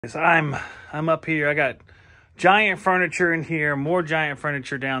So I'm up here. I got giant furniture in here, more giant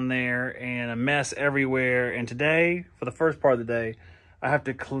furniture down there, and a mess everywhere. And today, for the first part of the day, I have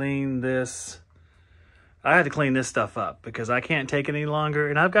to clean this. I had to clean this stuff up because I can't take it any longer.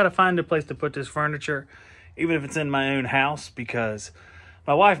 And I've got to find a place to put this furniture, even if it's in my own house, because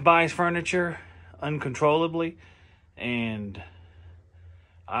my wife buys furniture uncontrollably, and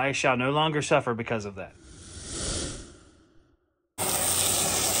I shall no longer suffer because of that.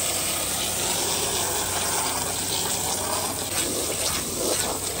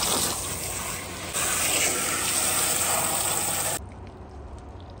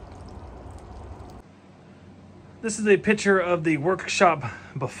 This is a picture of the workshop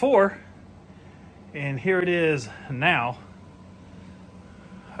before, and here it is now.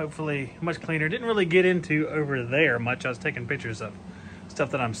 Hopefully much cleaner. Didn't really get into over there much. I was taking pictures of stuff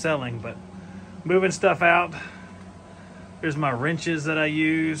that I'm selling, but moving stuff out. There's my wrenches that I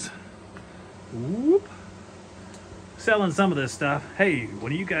use. Whoop. Selling some of this stuff. Hey,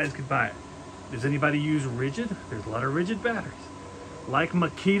 one of you guys could buy it. Does anybody use rigid? There's a lot of rigid batteries. Like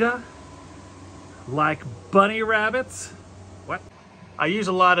Makita. Like bunny rabbits. What? I use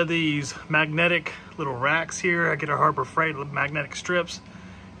a lot of these magnetic little racks here. I get a Harbor Freight magnetic strips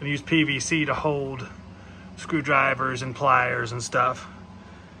and use PVC to hold screwdrivers and pliers and stuff.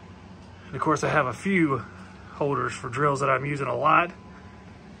 And of course I have a few holders for drills that I'm using a lot,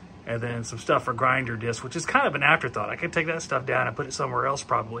 and then some stuff for grinder discs, which is kind of an afterthought. I could take that stuff down and put it somewhere else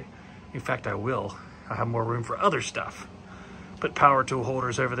probably. In fact, I will. I have more room for other stuff. Put power tool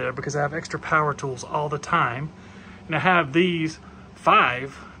holders over there because I have extra power tools all the time. And I have these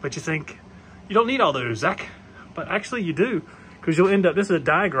 5, but you think, you don't need all those, Zach. But actually you do, because you'll end up, this is a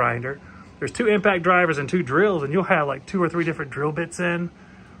die grinder. There's 2 impact drivers and 2 drills, and you'll have like 2 or 3 different drill bits in,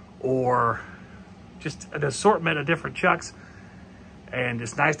 or just an assortment of different chucks. And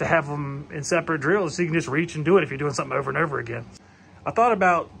it's nice to have them in separate drills so you can just reach and do it if you're doing something over and over again. I thought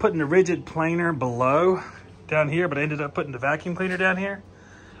about putting the rigid planer below down here, but I ended up putting the vacuum cleaner down here.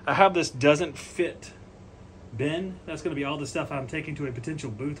 I have this doesn't fit bin. That's going to be all the stuff I'm taking to a potential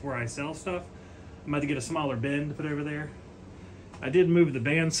booth where I sell stuff. I'm about to get a smaller bin to put over there. I did move the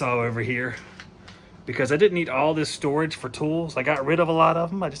bandsaw over here because I didn't need all this storage for tools. I got rid of a lot of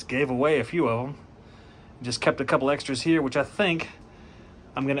them. I just gave away a few of them. Just kept a couple extras here, which I think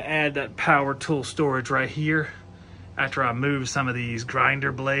I'm going to add that power tool storage right here after I move some of these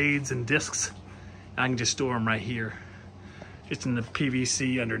grinder blades and discs. I can just store them right here, just in the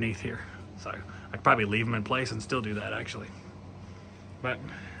PVC underneath here. So I could probably leave them in place and still do that actually. But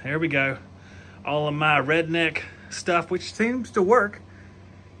there we go. All of my redneck stuff, which seems to work.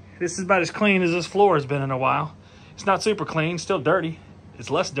 This is about as clean as this floor has been in a while. It's not super clean, still dirty. It's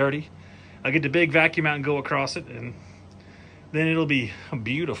less dirty. I'll get the big vacuum out and go across it, and then it'll be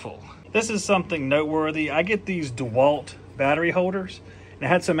beautiful. This is something noteworthy. I get these DeWalt battery holders. And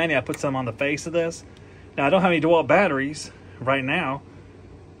I had so many, I put some on the face of this. Now, I don't have any DeWalt batteries right now,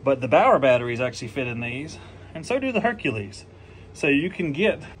 but the Bauer batteries actually fit in these, and so do the Hercules. So you can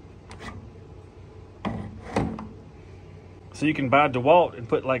buy DeWalt and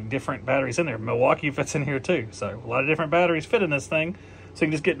put like different batteries in there. Milwaukee fits in here too. So a lot of different batteries fit in this thing. So you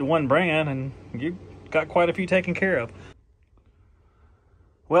can just get the one brand and you got quite a few taken care of.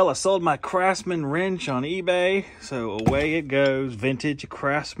 Well, I sold my Craftsman wrench on eBay, so away it goes. Vintage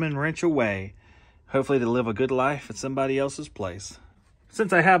Craftsman wrench away. Hopefully to live a good life at somebody else's place.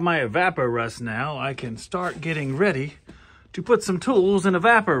 Since I have my Evaporust now, I can start getting ready to put some tools in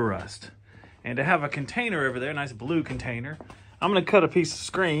Evaporust. And to have a container over there, a nice blue container, I'm going to cut a piece of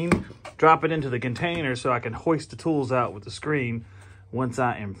screen, drop it into the container so I can hoist the tools out with the screen once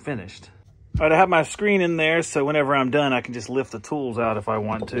I am finished. All right, I have my screen in there, so whenever I'm done, I can just lift the tools out if I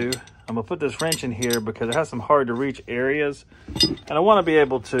want to. I'm gonna put this wrench in here because it has some hard to reach areas, and I wanna be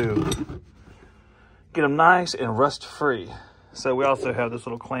able to get them nice and rust free. So we also have this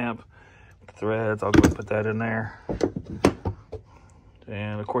little clamp with threads. I'll go and put that in there.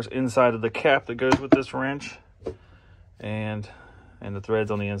 And of course, inside of the cap that goes with this wrench, and the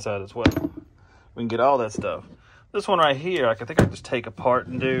threads on the inside as well. We can get all that stuff. This one right here, I think I can just take apart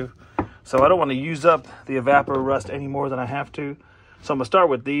and do. So I don't want to use up the Evaporust any more than I have to. So I'm going to start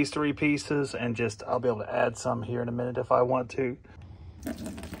with these 3 pieces and I'll be able to add some here in a minute if I want to.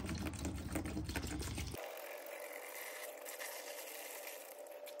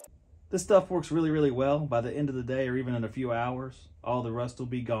 This stuff works really, really well. By the end of the day or even in a few hours, all the rust will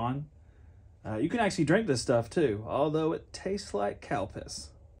be gone. You can actually drink this stuff too, although it tastes like cow piss.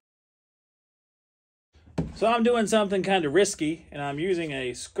 So I'm doing something kind of risky, and I'm using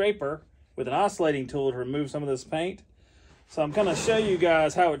a scraper with an oscillating tool to remove some of this paint. So I'm gonna show you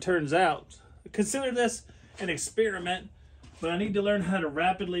guys how it turns out. Consider this an experiment, but I need to learn how to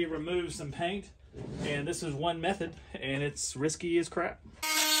rapidly remove some paint. And this is one method, and it's risky as crap.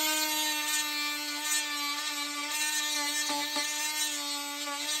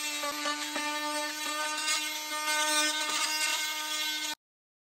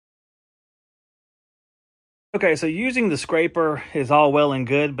 Okay, so using the scraper is all well and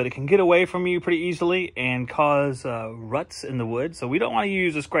good, but it can get away from you pretty easily and cause ruts in the wood. So we don't want to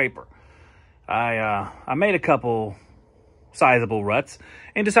use a scraper. I made a couple sizable ruts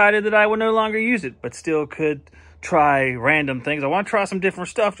and decided that I would no longer use it, but still could try random things. I want to try some different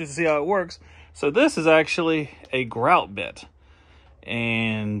stuff just to see how it works. So this is actually a grout bit,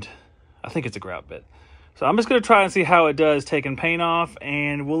 and I think it's a grout bit. So I'm just going to try and see how it does taking paint off,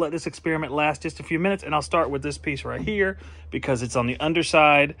 and we'll let this experiment last just a few minutes, and I'll start with this piece right here because it's on the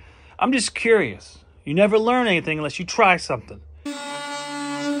underside. I'm just curious. You never learn anything unless you try something.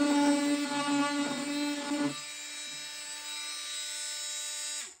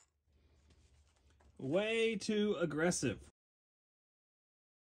 Way too aggressive.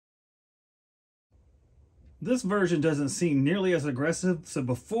 This version doesn't seem nearly as aggressive, so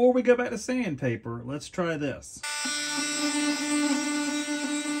before we go back to sandpaper, let's try this.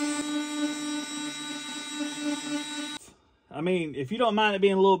 I mean, if you don't mind it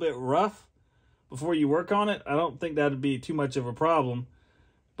being a little bit rough before you work on it, I don't think that would be too much of a problem.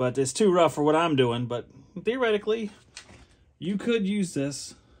 But it's too rough for what I'm doing. But theoretically, you could use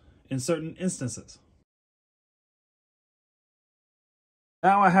this in certain instances.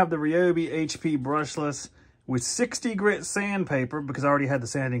 Now I have the Ryobi HP brushless with 60 grit sandpaper because I already had the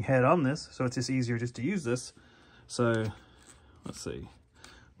sanding head on this, so it's just easier just to use this. So let's see,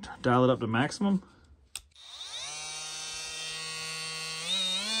 dial it up to maximum.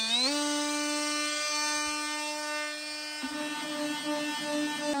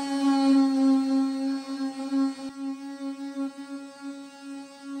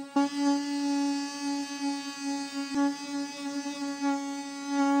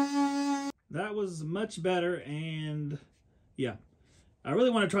 That was much better, and yeah, I really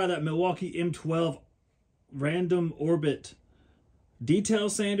want to try that Milwaukee M12 random orbit detail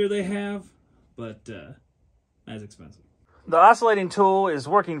sander they have, but that's expensive. The oscillating tool is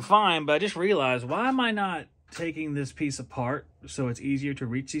working fine, but I just realized, why am I not taking this piece apart so it's easier to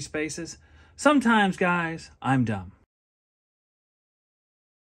reach these spaces? Sometimes, guys, I'm dumb.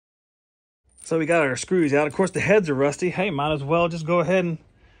 So we got our screws out. Of course, the heads are rusty. Hey, might as well just go ahead and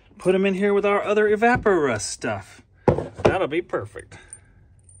put them in here with our other Evaporust stuff. That'll be perfect.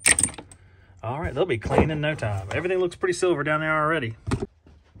 All right, they'll be clean in no time. Everything looks pretty silver down there already.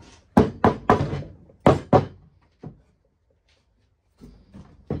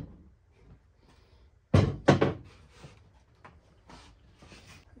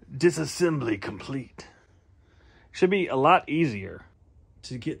 Disassembly complete. Should be a lot easier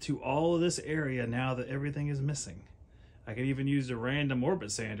to get to all of this area now that everything is missing. I could even use a random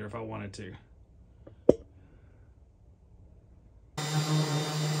orbit sander if I wanted to.